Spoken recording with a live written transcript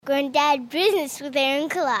Granddad Business with Aaron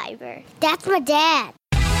Kleiber. That's my dad.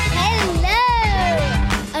 Hello!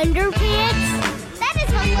 Underpants? That is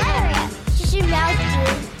hilarious. You should mouth to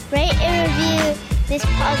rate and review this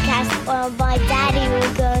podcast or my daddy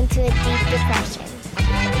will go into a deep depression.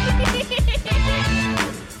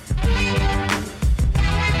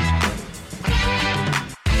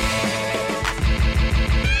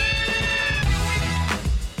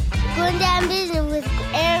 Going down business with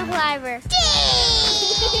Aaron Kleiber.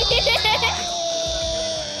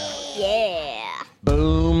 Yeah.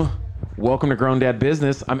 Boom. Welcome to Grown Dad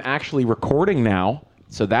Business. I'm actually recording now,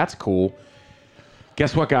 so that's cool.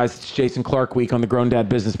 Guess what, guys? It's Jason Clark Week on the Grown Dad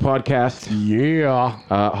Business Podcast. Yeah.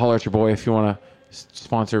 Holler at your boy if you want to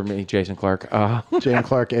sponsor me, Jason Clark. JM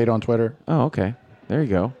Clark 8 on Twitter. Oh, okay. There you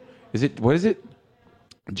go. What is it?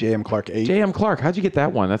 JM Clark 8. JM Clark. How'd you get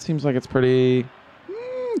that one? That seems like it's pretty...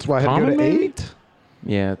 That's why I had to go common, to maybe? 8.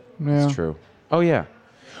 Yeah, Yeah. it's true. Oh, yeah.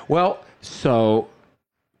 Well, so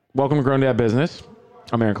welcome to Grown Dad Business.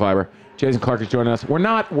 I'm Aaron Kleiber. Jason Clark is joining us. We're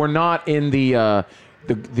not in the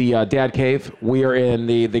Dad Cave. We are in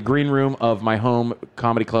the green room of my home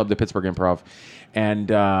comedy club, the Pittsburgh Improv, and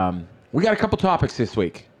we got a couple topics this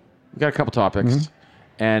week.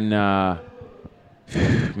 And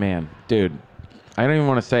man, dude, I don't even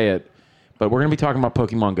want to say it, but we're gonna be talking about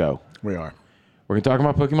Pokemon Go. We are. We're going to talk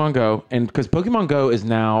about Pokemon Go, and because Pokemon Go is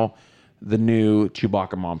now the new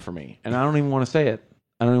Chewbacca mom for me, and I don't even want to say it.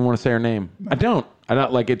 I don't even want to say her name. I don't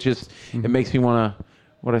like it. Just it makes me want to.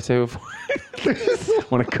 What did I say before?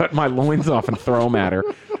 Want to cut my loins off and throw them at her.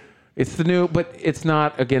 It's the new, but it's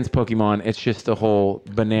not against Pokemon. It's just the whole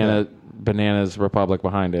bananas republic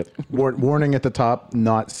behind it. Warning at the top: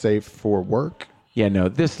 not safe for work. Yeah, no.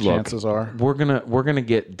 Chances are we're gonna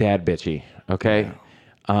get dad bitchy. Okay. Yeah.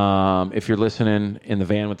 If you're listening in the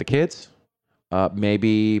van with the kids,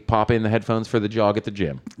 maybe pop in the headphones for the jog at the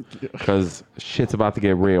gym because shit's about to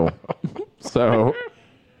get real. So,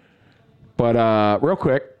 but real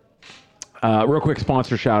quick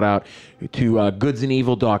sponsor shout out to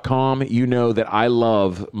goodsandevil.com. You know that I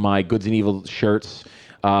love my Goods and Evil shirts,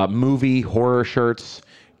 movie horror shirts.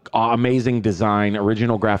 Amazing design,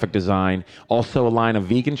 original graphic design. Also a line of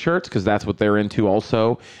vegan shirts because that's what they're into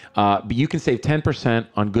also. But you can save 10%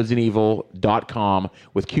 on goodsandevil.com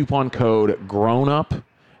with coupon code GROWNUP.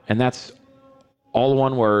 And that's all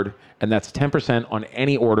one word. And that's 10% on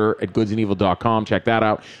any order at goodsandevil.com. Check that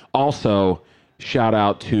out. Also, shout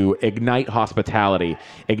out to Ignite Hospitality,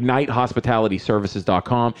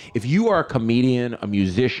 ignitehospitalityservices.com. If you are a comedian, a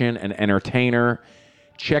musician, an entertainer,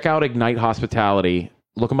 check out Ignite Hospitality.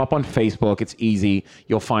 Look them up on Facebook. It's easy.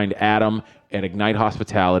 You'll find Adam at Ignite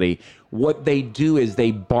Hospitality. What they do is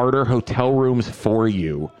they barter hotel rooms for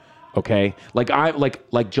you. Okay? Like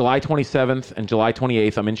July 27th and July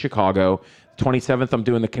 28th, I'm in Chicago. 27th, I'm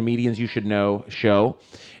doing the Comedians You Should Know show.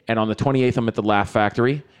 And on the 28th, I'm at the Laugh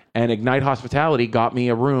Factory. And Ignite Hospitality got me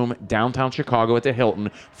a room downtown Chicago at the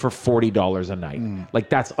Hilton for $40 a night. Like,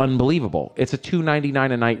 that's unbelievable. It's a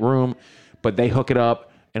 $299 a night room, but they hook it up.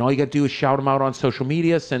 And all you got to do is shout them out on social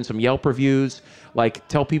media, send some Yelp reviews, like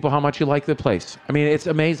tell people how much you like the place. I mean, it's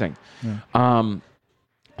amazing. Yeah.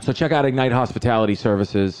 So check out Ignite Hospitality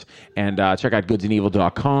Services and check out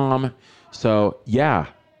goodsandevil.com. So, yeah,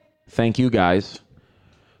 thank you guys.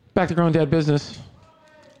 Back to Grown Dad Business.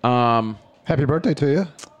 happy birthday to you.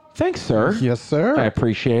 Thanks, sir. Yes, sir. I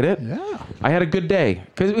appreciate it. Yeah. I had a good day.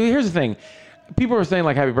 Because here's the thing. People were saying,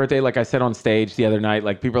 like, happy birthday, like I said on stage the other night.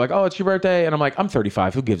 Like, people are like, oh, it's your birthday. And I'm like, I'm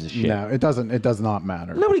 35. Who gives a shit? No, it doesn't. It does not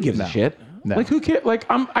matter. Nobody gives a shit. No. Like, who cares? Like,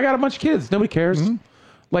 I got a bunch of kids. Nobody cares. Mm-hmm.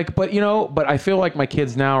 Like, but I feel like my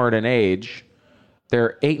kids now are at an age,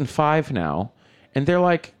 they're 8 and 5 now, and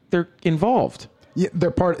they're involved. Yeah,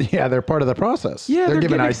 they're part of the process. Yeah, they're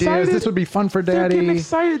giving ideas. Excited. This would be fun for daddy. They're getting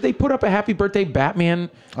excited. They put up a happy birthday Batman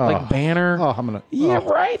banner. Oh, I'm gonna. Yeah,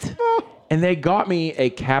 right. And they got me a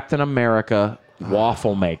Captain America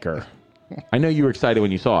waffle maker. I know you were excited when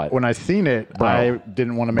you saw it. When I seen it, Bro. I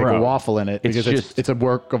didn't want to make a waffle in it because it's a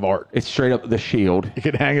work of art. It's straight up the shield. You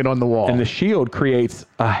could hang it on the wall. And the shield creates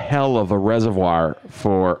a hell of a reservoir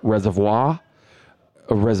for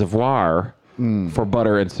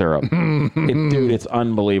butter and syrup. Dude, it's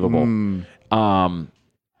unbelievable.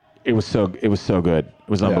 It was so good. It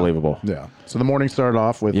was unbelievable. Yeah. So the morning started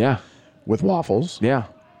off with waffles. Yeah.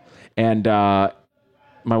 And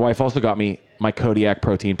my wife also got me my Kodiak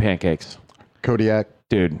protein pancakes. Kodiak.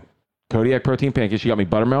 Dude, Kodiak protein pancakes. She got me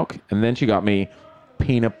buttermilk, and then she got me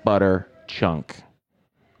peanut butter chunk.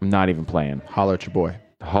 I'm not even playing. Holler at your boy.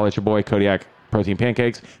 Holler at your boy, Kodiak protein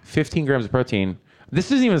pancakes. 15 grams of protein. This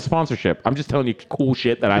isn't even a sponsorship. I'm just telling you cool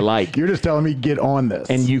shit that I like. You're just telling me get on this.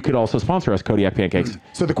 And you could also sponsor us, Kodiak Pancakes.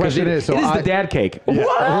 So the question is... it is the dad cake. Yeah.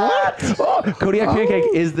 What? Oh, Kodiak Pancake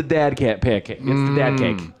is the dad cat pick. It's the dad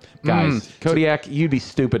cake. Guys, Kodiak, you'd be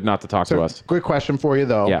stupid not to talk to us. Quick question for you,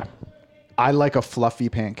 though. Yeah. I like a fluffy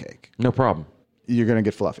pancake. No problem. You're going to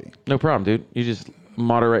get fluffy. No problem, dude. You just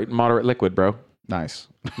moderate liquid, bro. Nice.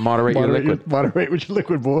 Moderate your liquid. Moderate with your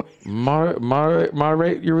liquid, boy.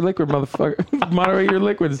 Moderate your liquid, motherfucker. Moderate your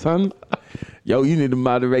liquid, son. Yo, you need to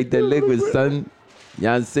moderate that liquid, son. You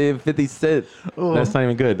know what I'm saying? 50 Cent. That's not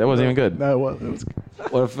even good. That wasn't even good. No, it was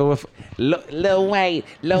What if Lil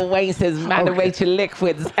Wayne says moderate your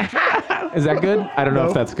liquids. Is that good? I don't know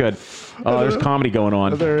if that's good. Oh, there's comedy going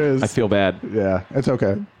on. There is. I feel bad. Yeah, it's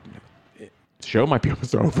okay. Show might be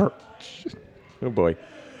almost over. Oh boy.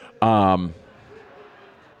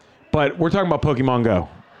 But we're talking about Pokemon Go.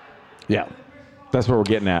 Yeah. That's what we're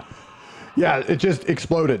getting at. Yeah, it just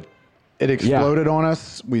exploded. It exploded on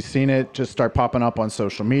us. We've seen it just start popping up on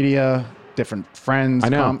social media, different friends. I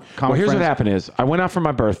know. Well, here's what happened is I went out for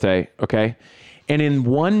my birthday, okay? And in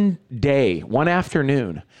one day, one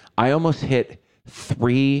afternoon, I almost hit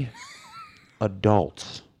 3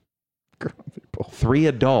 adults. 3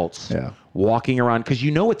 adults walking around because you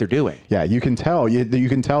know what they're doing. Yeah, you can tell. You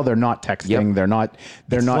can tell they're not texting. Yep.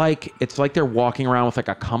 They're not. It's like they're walking around with like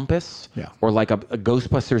a compass. Yeah. Or like a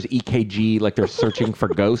Ghostbusters EKG, like they're searching for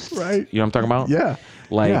ghosts. Right. You know what I'm talking about? Yeah.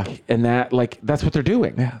 And that's what they're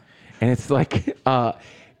doing. Yeah. And it's like,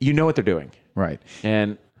 you know what they're doing. Right.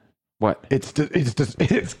 And what? It's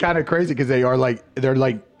kind of crazy because they're like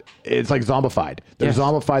it's like zombified. They're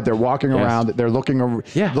zombified. They're walking around. They're looking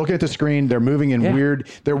at the screen. They're moving in weird.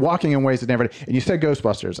 They're walking in ways that never. And you said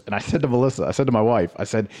Ghostbusters, and I said to Melissa, I said to my wife, I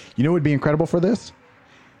said, you know what would be incredible for this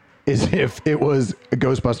is if it was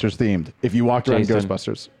Ghostbusters themed. If you walked around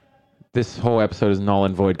Ghostbusters. This whole episode is null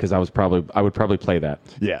and void because I would probably play that.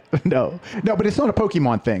 Yeah. No, but it's not a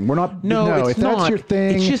Pokemon thing. We're not. No, it's if not. That's your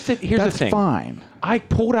thing. It's just that here's the thing. That's fine. I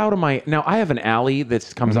pulled out of my. Now I have an alley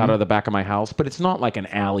that comes out of the back of my house, but it's not like an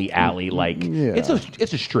alley. Like it's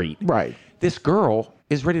a street. Right. This girl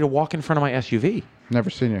is ready to walk in front of my SUV. Never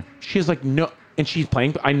seen you. She's like, no. And she's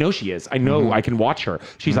playing. I know she is. I know I can watch her.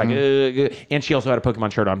 She's like, and she also had a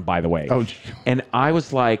Pokemon shirt on, by the way. Oh, and I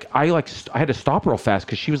was like, I had to stop real fast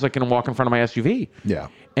because she was like going to walk in front of my SUV. Yeah.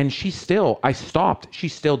 And I stopped. She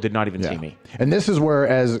still did not even see me. And this is where,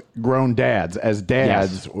 as grown dads,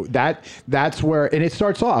 that's where, and it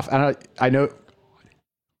starts off. And I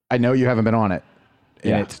know you haven't been on it,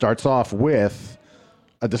 and it starts off with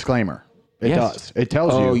a disclaimer. It does. It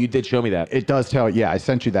tells you. Oh, you did show me that. It does tell. Yeah, I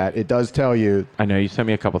sent you that. It does tell you. I know you sent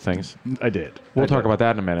me a couple things. I did. We'll talk about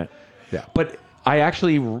that in a minute. Yeah. But I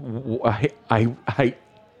actually, I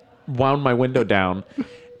wound my window down.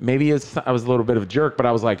 Maybe I was a little bit of a jerk, but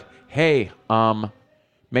I was like, hey,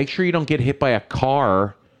 make sure you don't get hit by a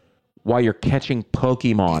car while you're catching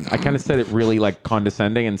Pokemon. I kind of said it really like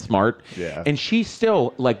condescending and smart. Yeah. And she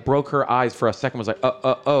still like broke her eyes for a second, was like,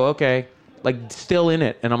 oh, okay. Like still in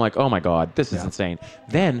it. And I'm like, oh my God, this is insane.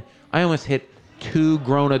 Then I almost hit 2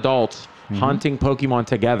 grown adults hunting Pokemon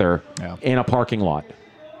together in a parking lot.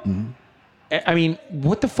 Mm-hmm. I mean,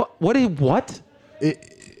 what the fuck? What?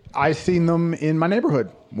 I seen them in my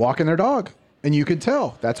neighborhood walking their dog, and you could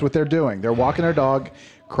tell that's what they're doing. They're walking their dog,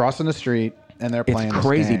 crossing the street, and they're playing. It's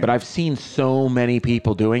crazy, this game. but I've seen so many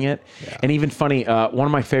people doing it, and even funny. One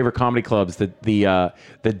of my favorite comedy clubs, the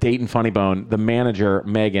Dayton Funny Bone, the manager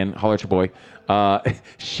Megan, holler at your boy.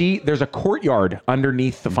 There's a courtyard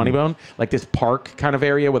underneath the Funny Bone, like this park kind of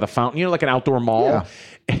area with a fountain, like an outdoor mall. Yeah.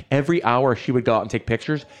 Every hour she would go out and take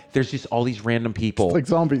pictures. There's just all these random people,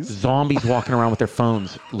 it's like zombies walking around with their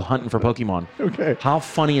phones hunting for Pokemon. Okay, how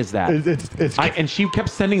funny is that? And she kept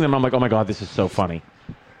sending them. I'm like, oh my God, this is so funny.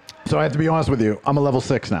 So I have to be honest with you. I'm a level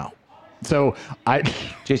 6 now. So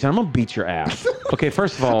Jason, I'm gonna beat your ass. Okay,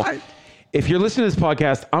 first of all, if you're listening to this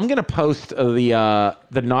podcast, I'm gonna post the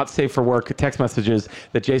not safe for work text messages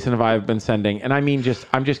that Jason and I have been sending, and I mean,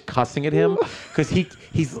 I'm just cussing at him because he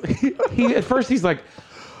at first he's like,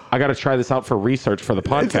 I got to try this out for research for the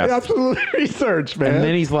podcast. It's absolutely research, man. And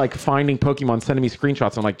then he's like finding Pokemon, sending me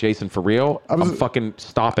screenshots. I'm like, Jason, for real? I'm fucking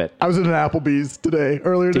stop it. I was in an Applebee's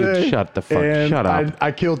earlier today. Dude, shut the fuck, shut up.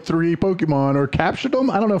 I killed 3 Pokemon or captured them.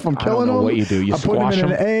 I don't know if I'm killing them. I don't know what you do. You put them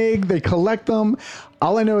in an egg. They collect them.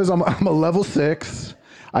 All I know is I'm a level 6.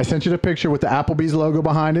 I sent you the picture with the Applebee's logo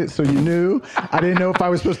behind it, so you knew. I didn't know if I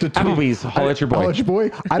was supposed to tweet. Applebee's, holler at your boy. Holler at your boy.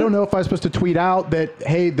 I don't know if I was supposed to tweet out that,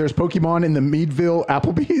 hey, there's Pokemon in the Meadville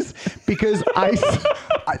Applebee's, because I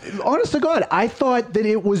honest to God, I thought that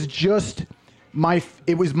it was just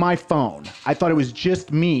it was my phone. I thought it was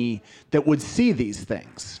just me that would see these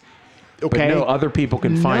things. Okay. But no, other people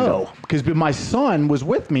can find them. Because my son was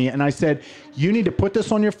with me, and I said, "You need to put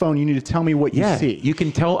this on your phone. You need to tell me what you see." You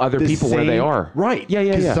can tell other people where they are. Right. Yeah.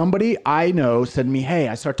 Because somebody I know said to me, "Hey,"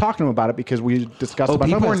 I started talking to him about it because we discussed about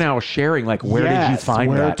people are now sharing, like, where did you find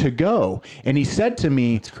where that? to go. And he said to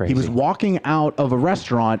me, he was walking out of a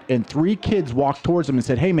restaurant, and 3 kids walked towards him and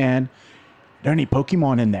said, "Hey, man, are there any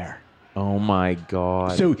Pokemon in there?" Oh my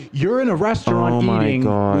God. So you're in a restaurant eating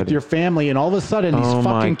with your family, and all of a sudden these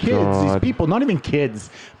fucking kids, these people, not even kids,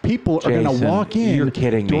 people are going to walk in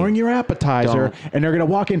during your appetizer, and they're going to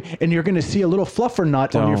walk in, and you're going to see a little fluffer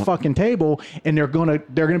nut on your fucking table, and they're going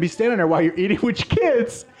to be standing there while you're eating with your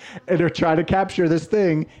kids, and they're trying to capture this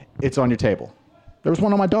thing. It's on your table. There was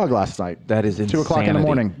one on my dog last night. That is insanity. 2:00 in the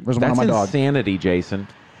morning. There was one on my dog. That's insanity, Jason.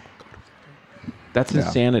 That's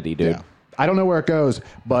insanity, dude. Yeah. I don't know where it goes,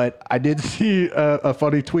 but I did see a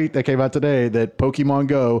funny tweet that came out today that Pokemon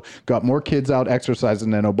Go got more kids out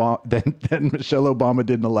exercising than Michelle Obama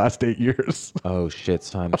did in the last 8 years. Oh, shit,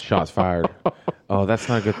 son. Shots fired. Oh, that's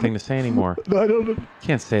not a good thing to say anymore. I don't know.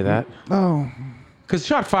 Can't say that. Oh. Because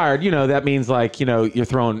shot fired, that means like, you're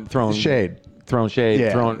throwing shade. Throwing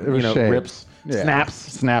shade, throwing, shade. rips, snaps.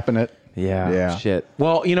 Snapping it. Yeah. Shit.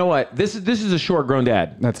 Well, you know what? This is a short grown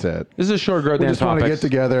dad. That's it. This is a short grown dad. We just want to get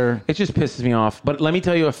together. It just pisses me off. But let me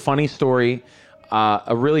tell you a funny story,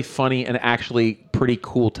 a really funny and actually pretty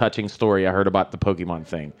cool, touching story I heard about the Pokemon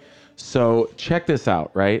thing. So check this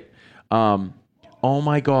out, right? Oh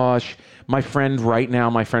my gosh, my friend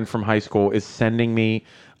from high school is sending me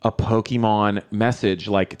a Pokemon message,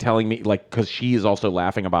 like telling me, like, because she is also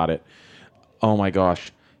laughing about it. Oh my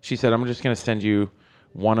gosh, she said, "I'm just gonna send you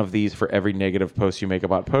one of these for every negative post you make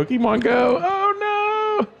about Pokemon Go."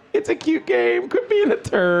 Oh no, it's a cute game. Quit being a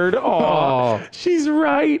turd. Oh, she's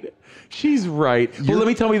right. She's right. Well, let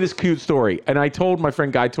me tell you this cute story. And I told my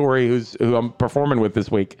friend Guy Torrey, who I'm performing with this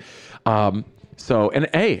week.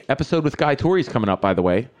 Episode with Guy Torrey's coming up, by the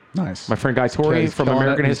way. Nice. My friend Guy Torrey from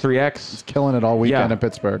American History X. He's killing it all weekend in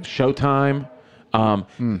Pittsburgh. Showtime.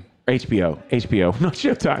 HBO, not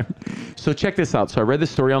Showtime. So check this out. So I read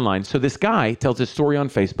this story online. So this guy tells this story on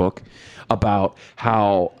Facebook about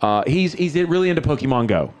how he's really into Pokemon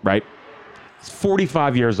Go, right? He's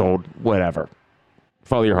 45 years old, whatever.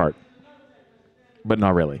 Follow your heart. But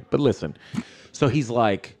not really. But listen. So he's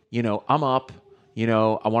like, I'm up, I'm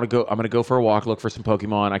going to go for a walk, look for some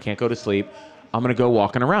Pokemon. I can't go to sleep. I'm going to go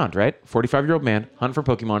walking around, right? 45-year-old man, hunting for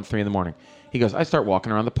Pokemon at 3 a.m. He goes, I start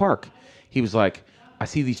walking around the park. He was like, I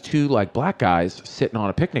see these 2 like black guys sitting on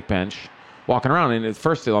a picnic bench walking around. And at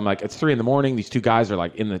first I'm like, it's 3 a.m. These 2 guys are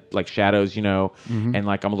like in the like shadows, and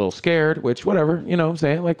like I'm a little scared, which whatever, I'm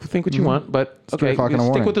saying, like, think what you want, but okay,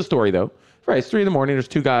 stick with the story though. Right. It's 3 a.m. There's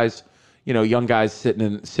 2 guys, young guys sitting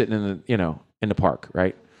in the, in the park.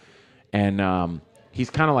 Right. And, he's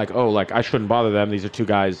kind of like, oh, like I shouldn't bother them. These are 2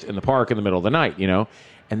 guys in the park in the middle of the night,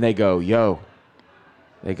 and they go,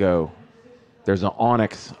 there's an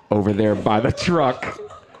Onix over there by the truck.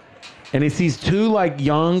 And he sees 2 like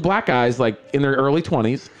young black guys, like in their early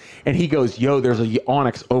 20s. And he goes, there's an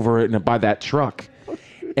Onix over by that truck.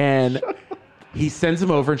 And he sends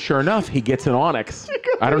him over, and sure enough, he gets an Onix.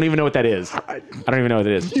 I don't even know what that is. I don't even know what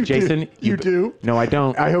it is. Jason? You do? No, I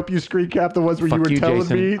don't. I hope you screen cap the ones where you were telling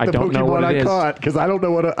Jason. me the Pokemon I caught, because I don't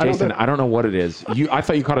know what I don't know what it is. I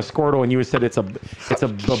thought you caught a Squirtle, and you said it's a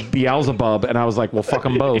Beelzebub, and I was like, well, fuck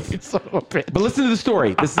them both. But listen to the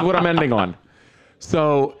story. This is what I'm ending on.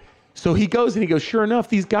 So he goes, and he goes, sure enough,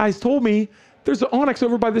 these guys told me there's an Onix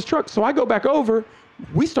over by this truck. So I go back over.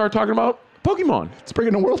 We start talking about Pokemon. It's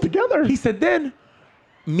bringing the world together. He said, then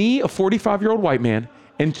me, a 45-year-old white man,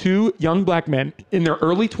 and 2 young black men in their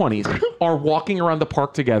early 20s are walking around the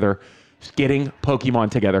park together, getting Pokemon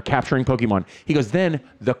together, capturing Pokemon. He goes, then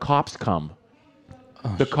the cops come.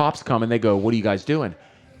 The cops come, and they go, what are you guys doing?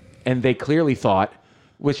 And they clearly thought,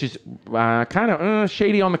 which is kind of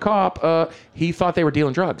shady on the cop, he thought they were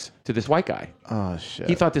dealing drugs to this white guy. Oh, shit.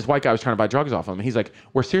 He thought this white guy was trying to buy drugs off him. And he's like,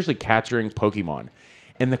 we're seriously capturing Pokemon.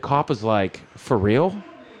 And the cop was like, for real?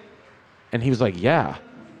 And he was like, yeah.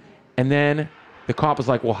 And then the cop was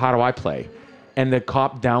like, well, how do I play? And the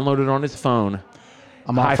cop downloaded on his phone.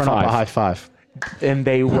 I'm offering up a high five. And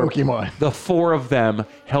they were, Pokemon. The 4 of them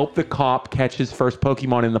helped the cop catch his first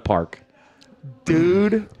Pokemon in the park.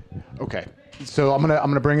 Dude. Okay. So I'm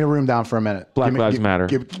gonna bring the room down for a minute. Black Lives Matter.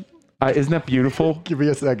 Isn't that beautiful? Give me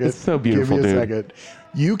a second. It's so beautiful, Give me a second.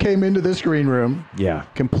 You came into this green room. Yeah.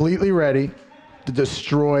 Completely ready to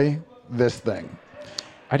destroy this thing.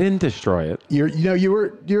 I didn't destroy it.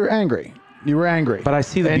 You're angry. You were angry. But I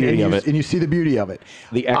see the beauty of it. And you see the beauty of it.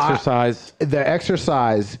 The exercise.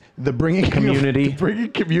 The bringing community. The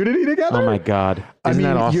bringing community together. Oh, my God. Isn't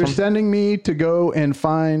that awesome? You're sending me to go and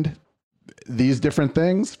find these different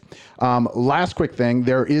things. Last quick thing,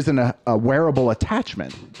 there is a wearable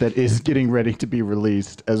attachment that is getting ready to be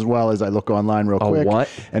released, as well as I look online real quick. What?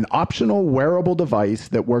 An optional wearable device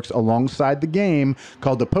that works alongside the game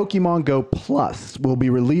called the Pokemon Go Plus will be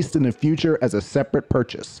released in the future as a separate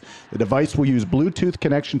purchase. The device will use Bluetooth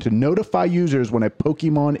connection to notify users when a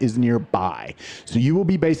Pokemon is nearby. So you will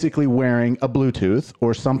be basically wearing a Bluetooth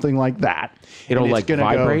or something like that. It'll like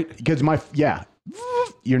vibrate? Because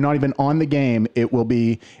you're not even on the game. It'll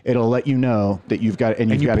let you know that you've got, and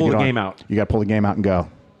you've got to pull get the on. game out. You got to pull the game out and go.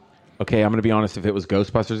 Okay, I'm going to be honest. If it was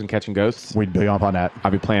Ghostbusters and Catching Ghosts, we'd be up on that.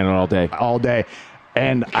 I'd be playing it all day. All day.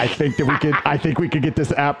 And I think that we could get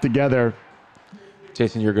this app together.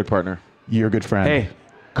 Jason, you're a good partner. You're a good friend. Hey,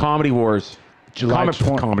 Comedy Wars. Comic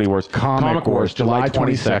Wars, July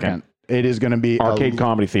 22nd. It is going to be Arcade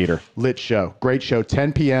Comedy Theater. Lit show. Great show.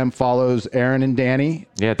 10 p.m. follows Aaron and Danny.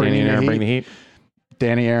 Yeah, Danny and Aaron bring the heat.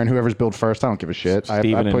 Danny, Aaron, whoever's billed first. I don't give a shit. I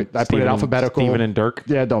put it alphabetical. Steven and Dirk.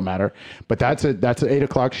 Yeah, it don't matter. But that's an 8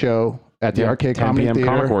 o'clock show at the Arcade Comedy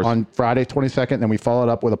Theater on Friday 22nd. Then we followed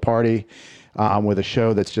up with a party with a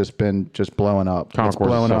show that's just been blowing up. Comic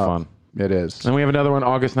Wars is so fun. It is. And we have another one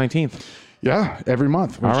August 19th. Yeah, every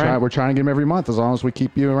month. We're trying to get them every month as long as we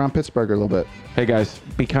keep you around Pittsburgh a little bit. Hey, guys,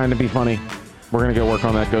 be kind and be funny. We're going to go work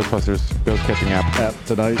on that Ghostbusters ghost catching app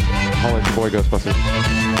tonight. Holla at your boy, Ghostbusters.